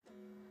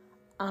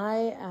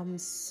I am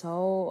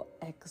so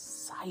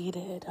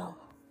excited.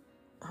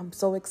 I'm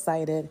so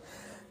excited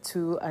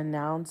to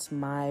announce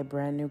my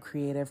brand new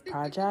creative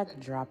project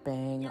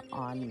dropping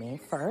on May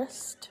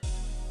 1st.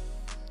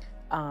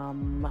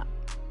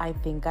 I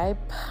think I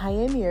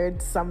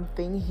pioneered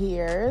something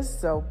here,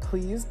 so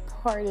please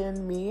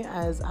pardon me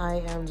as I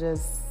am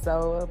just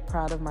so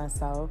proud of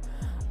myself.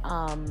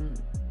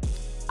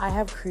 I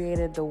have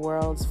created the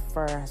world's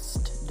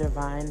first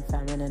Divine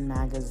Feminine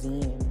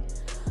magazine.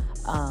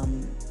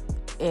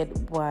 It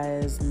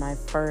was my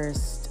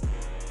first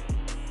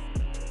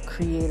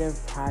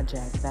creative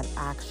project that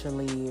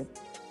actually,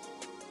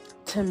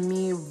 to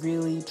me,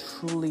 really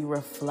truly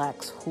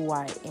reflects who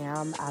I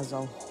am as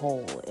a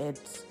whole.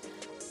 It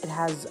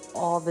has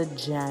all the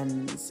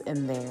gems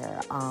in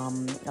there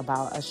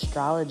about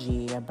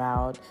astrology,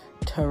 about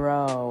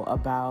tarot,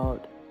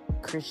 about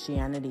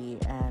Christianity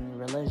and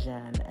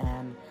religion,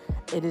 and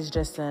it is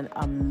just an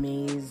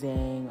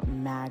amazing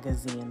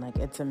magazine. Like,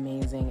 it's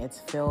amazing. It's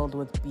filled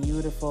with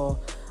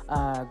beautiful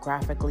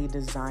graphically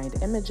designed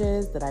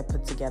images that I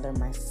put together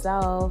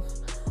myself.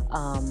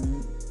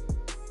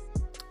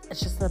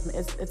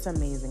 It's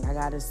amazing. I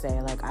gotta say,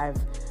 like,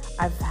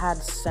 I've had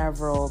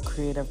several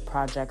creative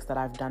projects that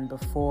I've done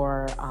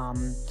before.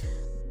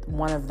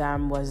 One of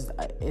them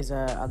is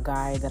a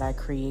guide that I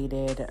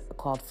created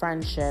called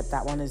Friendship.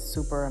 That one is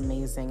super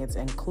amazing. It's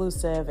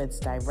inclusive, it's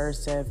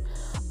diversive.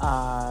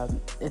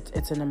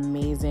 It's an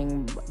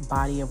amazing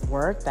body of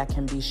work that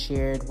can be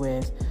shared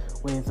with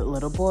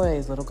little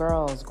boys, little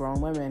girls,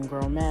 grown women,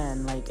 grown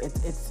men. Like,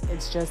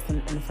 it's just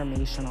an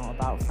informational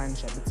about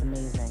friendship. It's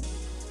amazing.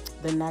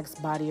 The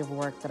next body of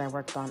work that I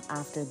worked on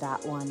after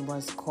that one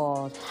was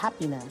called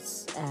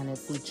Happiness, and it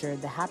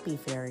featured the Happy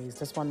Fairies.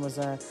 This one was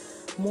a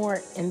more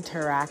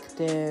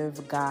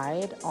interactive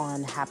guide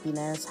on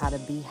happiness, how to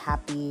be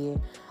happy,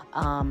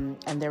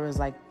 and there was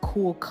like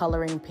cool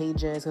coloring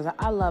pages, because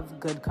I love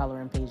good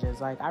coloring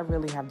pages. Like, I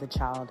really have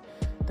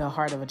the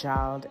heart of a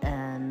child,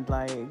 and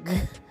like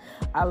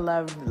I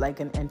love like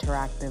an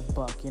interactive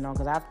book,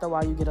 because after a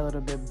while you get a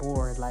little bit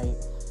bored. Like,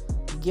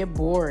 get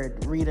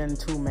bored reading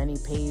too many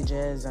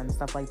pages and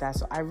stuff like that.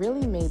 So I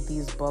really made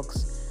these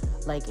books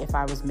like if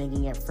I was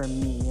making it for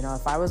me.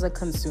 If I was a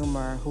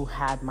consumer who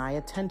had my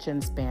attention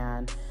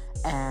span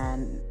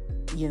and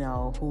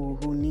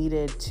who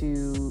needed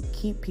to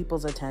keep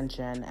people's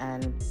attention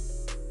and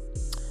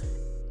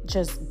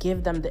just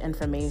give them the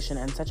information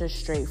in such a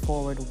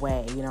straightforward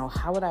way,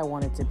 how would I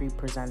want it to be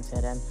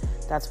presented? And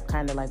that's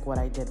kind of like what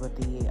I did with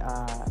the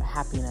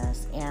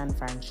Happiness and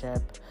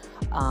Friendship,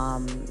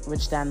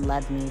 which then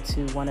led me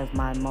to one of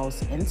my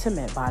most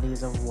intimate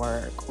bodies of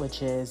work,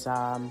 which is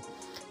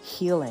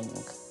healing.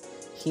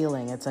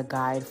 It's a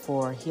guide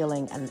for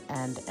healing and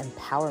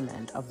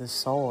empowerment of the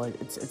soul.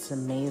 It's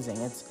amazing.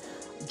 It's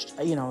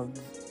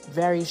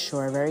very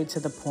short, very to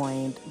the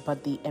point,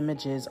 but the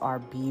images are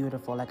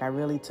beautiful. Like, I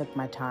really took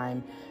my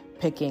time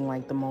picking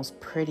like the most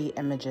pretty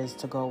images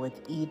to go with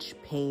each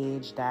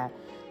page that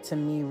to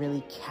me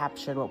really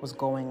captured what was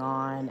going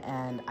on,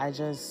 and I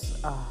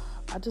just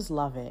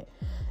love it.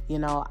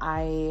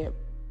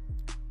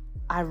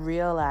 I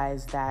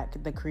realized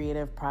that the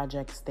creative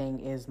projects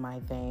thing is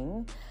my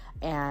thing,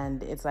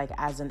 and it's like,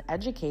 as an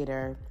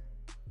educator,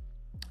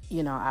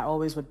 I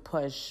always would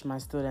push my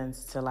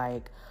students to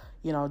like,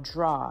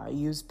 draw,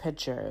 use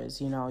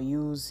pictures,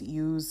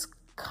 use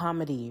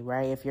comedy,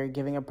 right? If you're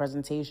giving a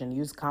presentation,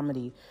 use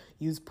comedy,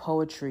 use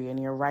poetry in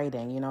your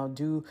writing,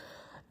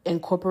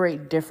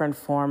 incorporate different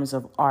forms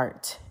of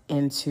art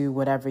into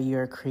whatever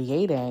you're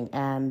creating.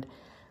 And,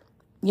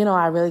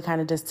 I really kind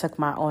of just took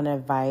my own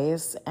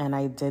advice and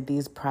I did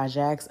these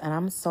projects, and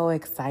I'm so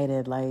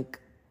excited. Like,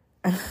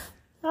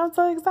 I'm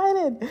so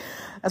excited,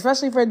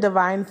 especially for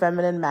Divine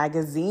Feminine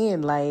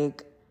magazine.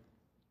 Like,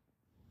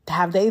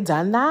 have they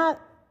done that?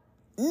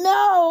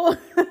 No.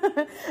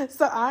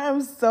 So I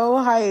am so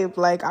hyped.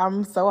 Like,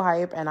 I'm so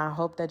hyped, and I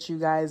hope that you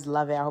guys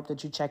love it. I hope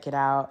that you check it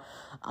out.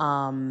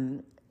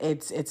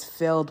 It's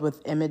filled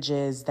with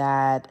images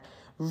that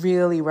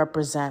really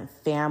represent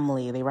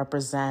family. They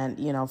represent,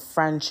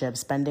 friendship,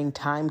 spending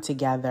time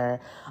together.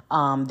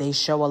 They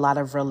show a lot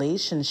of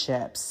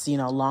relationships,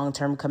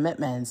 long-term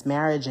commitments,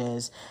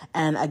 marriages.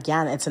 And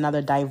again, it's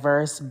another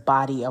diverse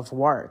body of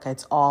work.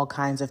 It's all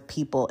kinds of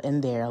people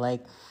in there.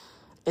 Like,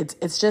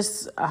 it's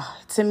just,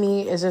 to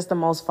me, it's just the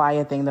most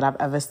fire thing that I've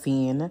ever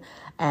seen.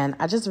 And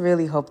I just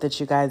really hope that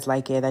you guys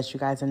like it, that you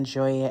guys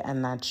enjoy it,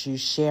 and that you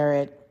share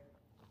it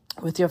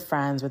with your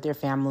friends, with your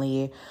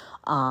family,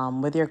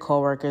 with your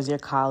coworkers, your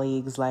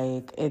colleagues.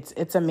 Like,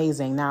 it's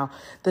amazing. Now,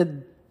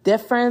 the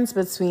difference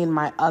between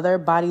my other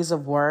bodies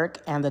of work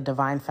and the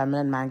Divine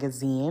Feminine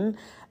magazine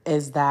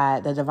is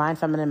that the Divine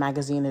Feminine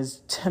magazine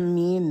is, to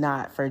me,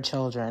 not for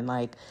children.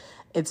 Like,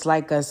 it's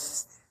like a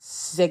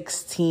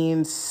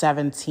 16,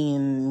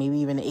 17, maybe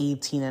even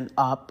 18 and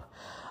up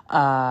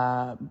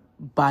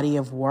body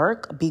of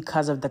work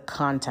because of the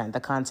content. The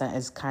content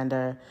is kind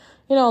of,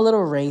 a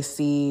little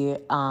racy.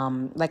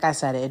 Like I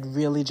said, it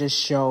really just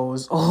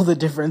shows all the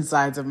different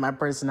sides of my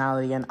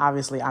personality. And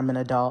obviously I'm an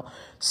adult,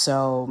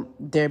 so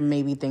there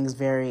may be things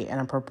very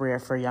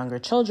inappropriate for younger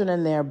children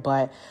in there,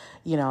 but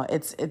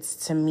it's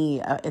to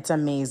me, it's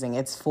amazing.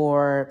 It's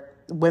for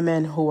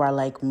women who are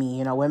like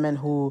me, women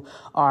who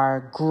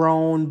are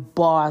grown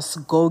boss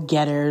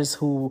go-getters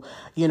who,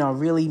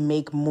 really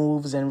make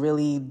moves and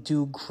really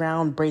do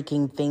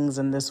groundbreaking things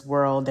in this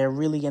world. They're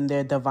really in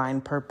their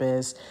divine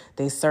purpose.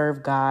 They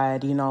serve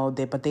God,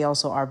 but they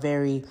also are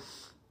very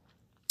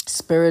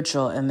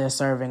spiritual in their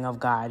serving of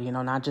God,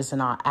 not just in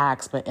our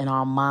acts, but in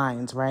our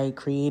minds, right?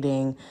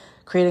 Creating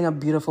a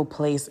beautiful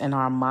place in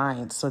our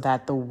minds so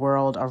that the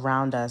world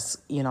around us,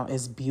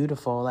 is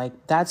beautiful.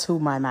 Like, that's who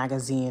my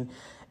magazine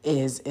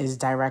is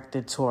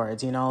directed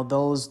towards,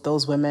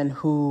 those women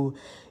who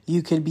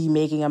you could be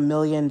making $1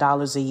 million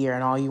a year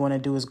and all you want to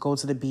do is go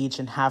to the beach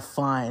and have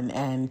fun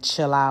and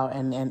chill out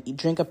and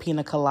drink a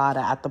pina colada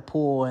at the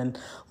pool and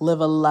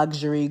live a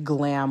luxury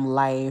glam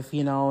life,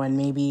 and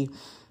maybe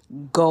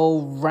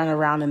go run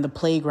around in the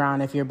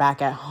playground if you're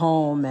back at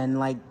home and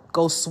like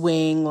go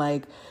swing,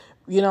 like,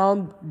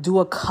 do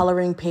a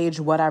coloring page,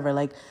 whatever.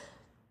 Like,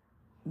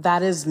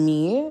 that is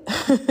me.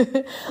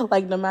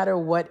 Like, no matter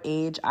what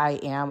age I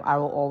am, I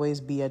will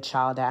always be a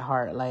child at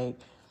heart. Like,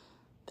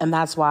 and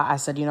that's why I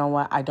said, you know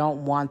what? I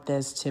don't want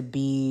this to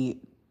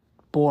be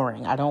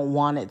boring. I don't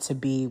want it to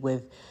be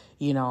with,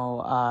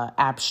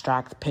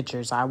 abstract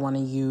pictures. I want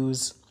to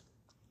use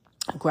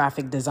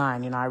graphic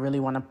design. I really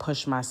want to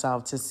push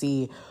myself to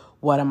see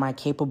what am I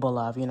capable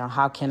of?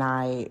 How can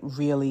I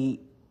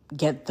really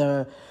get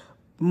the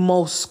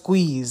most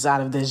squeeze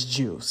out of this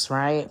juice,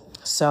 right?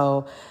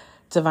 So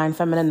Divine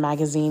Feminine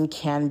Magazine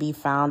can be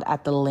found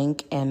at the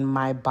link in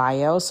my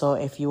bio. So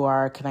if you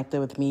are connected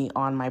with me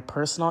on my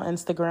personal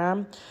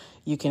Instagram,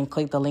 you can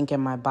click the link in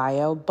my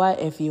bio.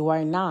 But if you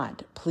are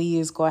not,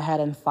 please go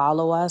ahead and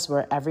follow us.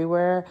 We're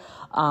everywhere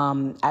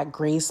at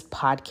Grace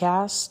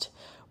Podcast.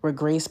 We're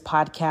Grace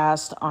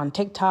Podcast on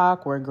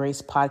TikTok. We're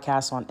Grace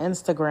Podcast on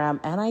Instagram.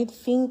 And I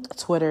think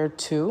Twitter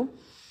too.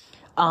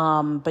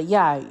 But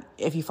yeah,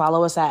 if you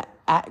follow us at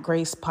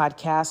Grace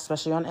Podcast,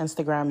 especially on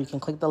Instagram, you can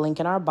click the link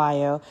in our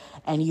bio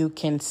and you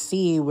can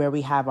see where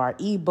we have our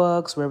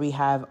ebooks, where we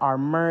have our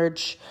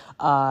merch,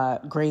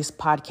 Grace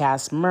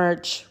Podcast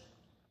merch.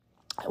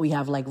 We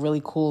have like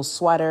really cool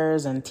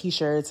sweaters and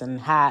t-shirts and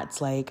hats.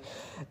 Like,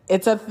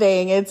 it's a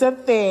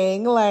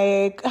thing.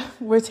 Like,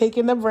 we're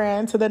taking the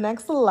brand to the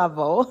next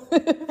level.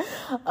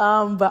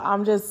 But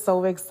I'm just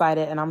so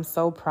excited and I'm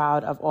so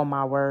proud of all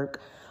my work.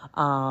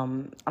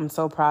 I'm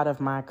so proud of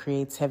my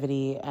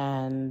creativity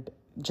and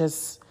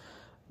just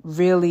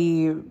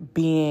really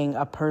being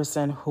a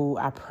person who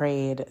I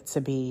prayed to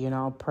be,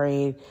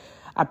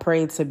 I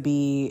prayed to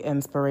be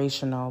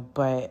inspirational,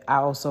 but I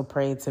also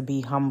prayed to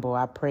be humble.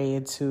 I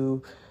prayed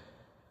to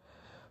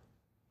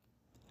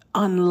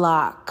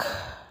unlock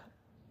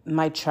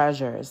my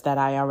treasures that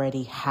I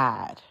already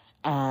had.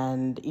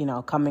 And,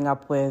 coming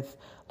up with,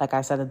 like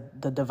I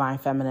said, the Divine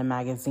Feminine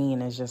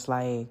Magazine is just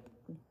like,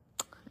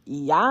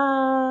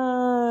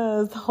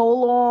 yes,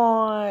 hold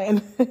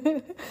on.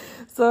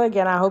 So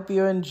again, I hope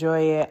you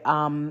enjoy it.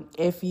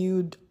 If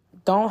you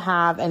don't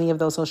have any of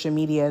those social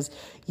medias,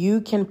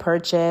 you can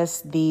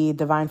purchase the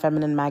Divine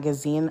Feminine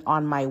Magazine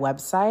on my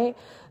website.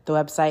 The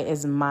website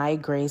is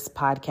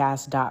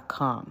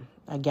mygracepodcast.com.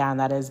 Again,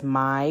 that is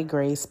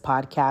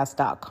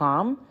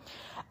mygracepodcast.com.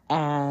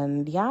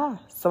 And yeah,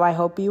 so I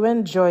hope you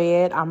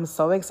enjoy it. I'm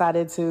so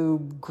excited to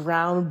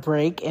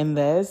groundbreak in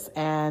this,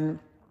 and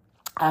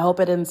I hope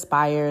it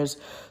inspires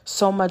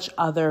so much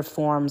other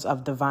forms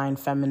of divine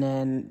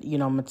feminine,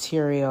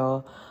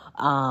 material,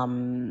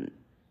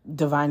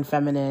 divine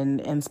feminine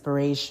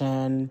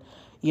inspiration,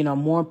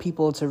 more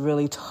people to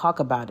really talk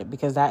about it,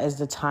 because that is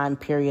the time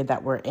period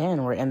that we're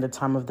in. We're in the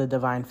time of the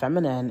divine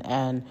feminine,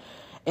 and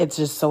it's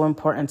just so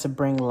important to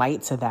bring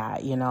light to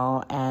that,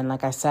 And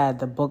like I said,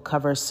 the book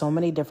covers so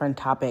many different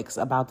topics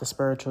about the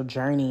spiritual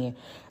journey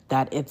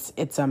that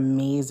it's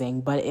amazing,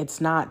 but it's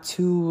not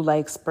too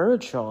like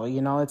spiritual,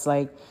 it's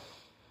like,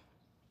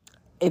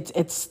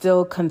 it's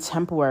still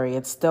contemporary,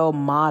 it's still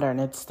modern,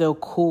 it's still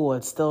cool,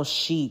 it's still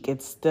chic,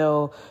 it's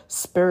still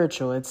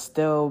spiritual, it's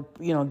still,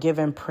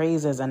 giving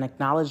praises and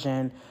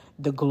acknowledging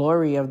the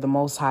glory of the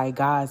Most High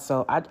God.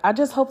 So I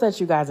just hope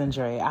that you guys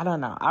enjoy it. I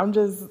don't know.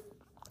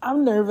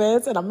 I'm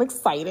nervous and I'm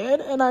excited,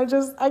 and I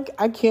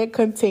can't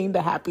contain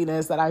the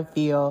happiness that I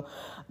feel.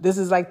 This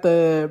is like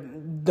the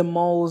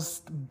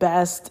most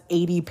best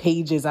 80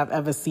 pages I've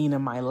ever seen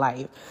in my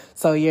life.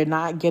 So you're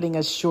not getting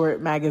a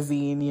short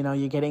magazine,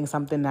 you're getting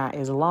something that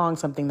is long,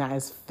 something that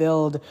is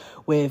filled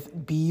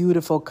with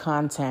beautiful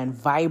content,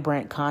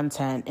 vibrant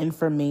content,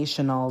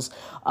 informationals,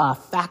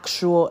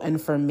 factual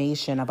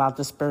information about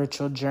the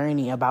spiritual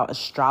journey, about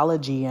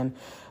astrology, and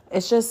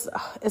it's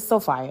so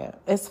fire.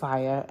 It's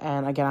fire.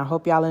 And again, I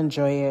hope y'all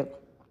enjoy it.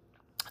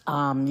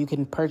 You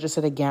can purchase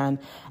it again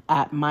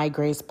at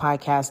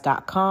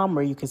mygracepodcast.com,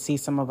 where you can see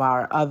some of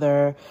our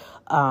other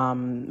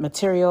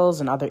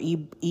materials and other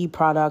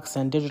e-products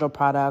and digital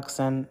products.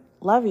 And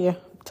love you.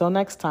 Till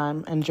next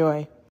time,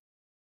 enjoy.